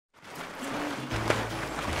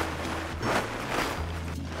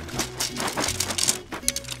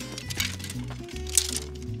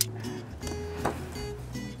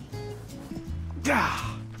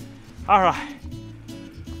All right.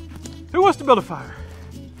 Who wants to build a fire?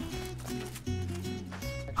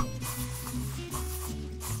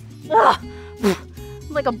 Ugh.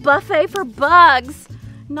 Like a buffet for bugs.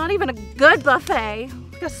 Not even a good buffet.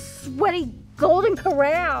 Like a sweaty golden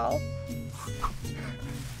corral.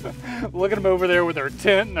 Look at them over there with their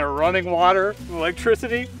tent and their running water,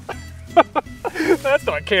 electricity. That's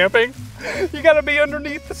not camping. You gotta be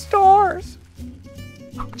underneath the stars.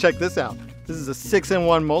 Check this out. This is a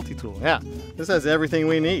 6-in-1 multi-tool. Yeah, this has everything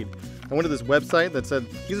we need. I went to this website that said,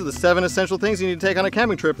 these are the 7 essential things you need to take on a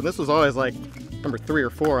camping trip, and this was always like number 3 or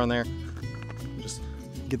 4 on there. Just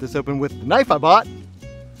get this open with the knife I bought.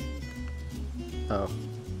 Oh.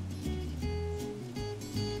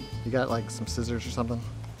 You got like some scissors or something?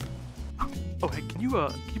 Oh, hey, can you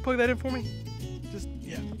plug that in for me? Just,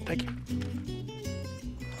 yeah, thank you.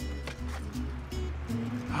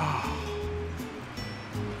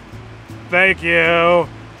 Thank you.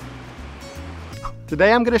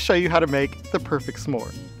 Today I'm going to show you how to make the perfect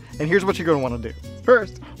s'more. And here's what you're going to want to do.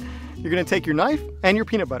 First, you're going to take your knife and your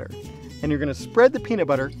peanut butter, and you're going to spread the peanut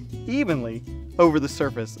butter evenly over the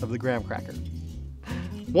surface of the graham cracker.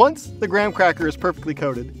 Once the graham cracker is perfectly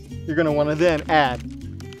coated, you're going to want to then add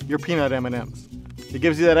your peanut M&Ms. It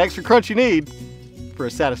gives you that extra crunch you need for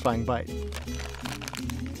a satisfying bite.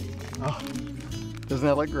 Oh, doesn't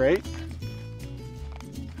that look great?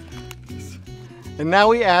 And now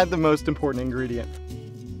we add the most important ingredient,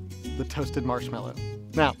 the toasted marshmallow.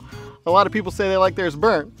 Now, a lot of people say they like theirs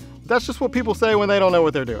burnt. That's just what people say when they don't know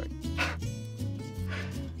what they're doing.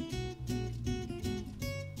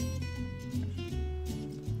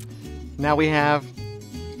 Now we have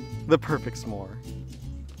the perfect s'more.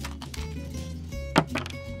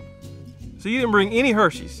 So you didn't bring any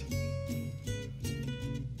Hershey's?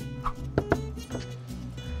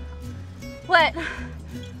 What?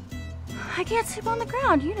 I can't sleep on the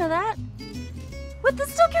ground, you know that. What,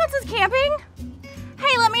 this still counts as camping?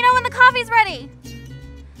 Hey, let me know when the coffee's ready.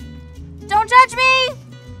 Don't judge me!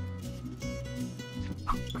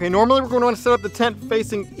 Okay, normally we're going to want to set up the tent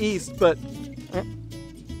facing east, but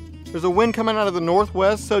there's a wind coming out of the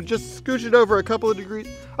northwest, so just scooch it over a couple of degrees.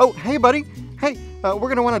 Oh, hey buddy, hey, we're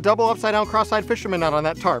going to want a double upside down cross-eyed fisherman knot on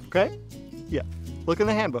that tarp, okay? Yeah, look in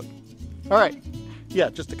the handbook. All right, yeah,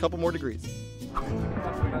 just a couple more degrees.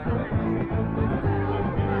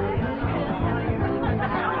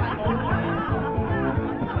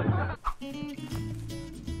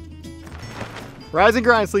 Rise and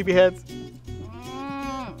grind, sleepyheads.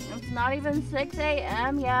 It's not even 6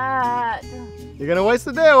 a.m. yet. You're gonna waste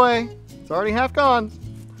the day away. It's already half gone.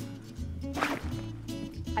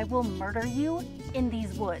 I will murder you in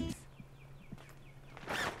these woods.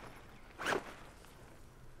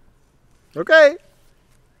 Okay.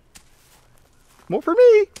 More for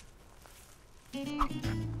me.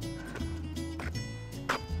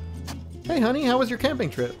 Hey honey, how was your camping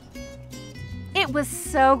trip? It was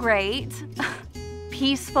so great.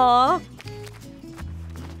 Peaceful.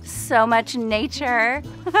 So much nature.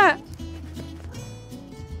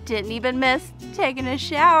 Didn't even miss taking a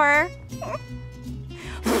shower.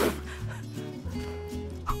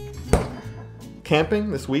 Camping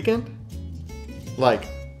this weekend? Like,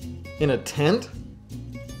 in a tent?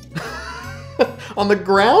 On the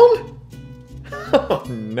ground? Oh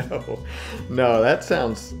no. No, that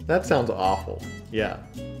sounds awful. Yeah,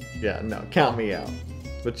 no, count me out.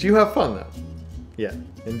 But you have fun though. Yeah,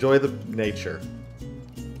 enjoy the nature.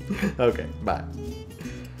 Okay, bye.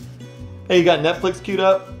 Hey, you got Netflix queued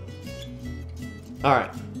up? All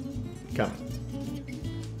right, coming.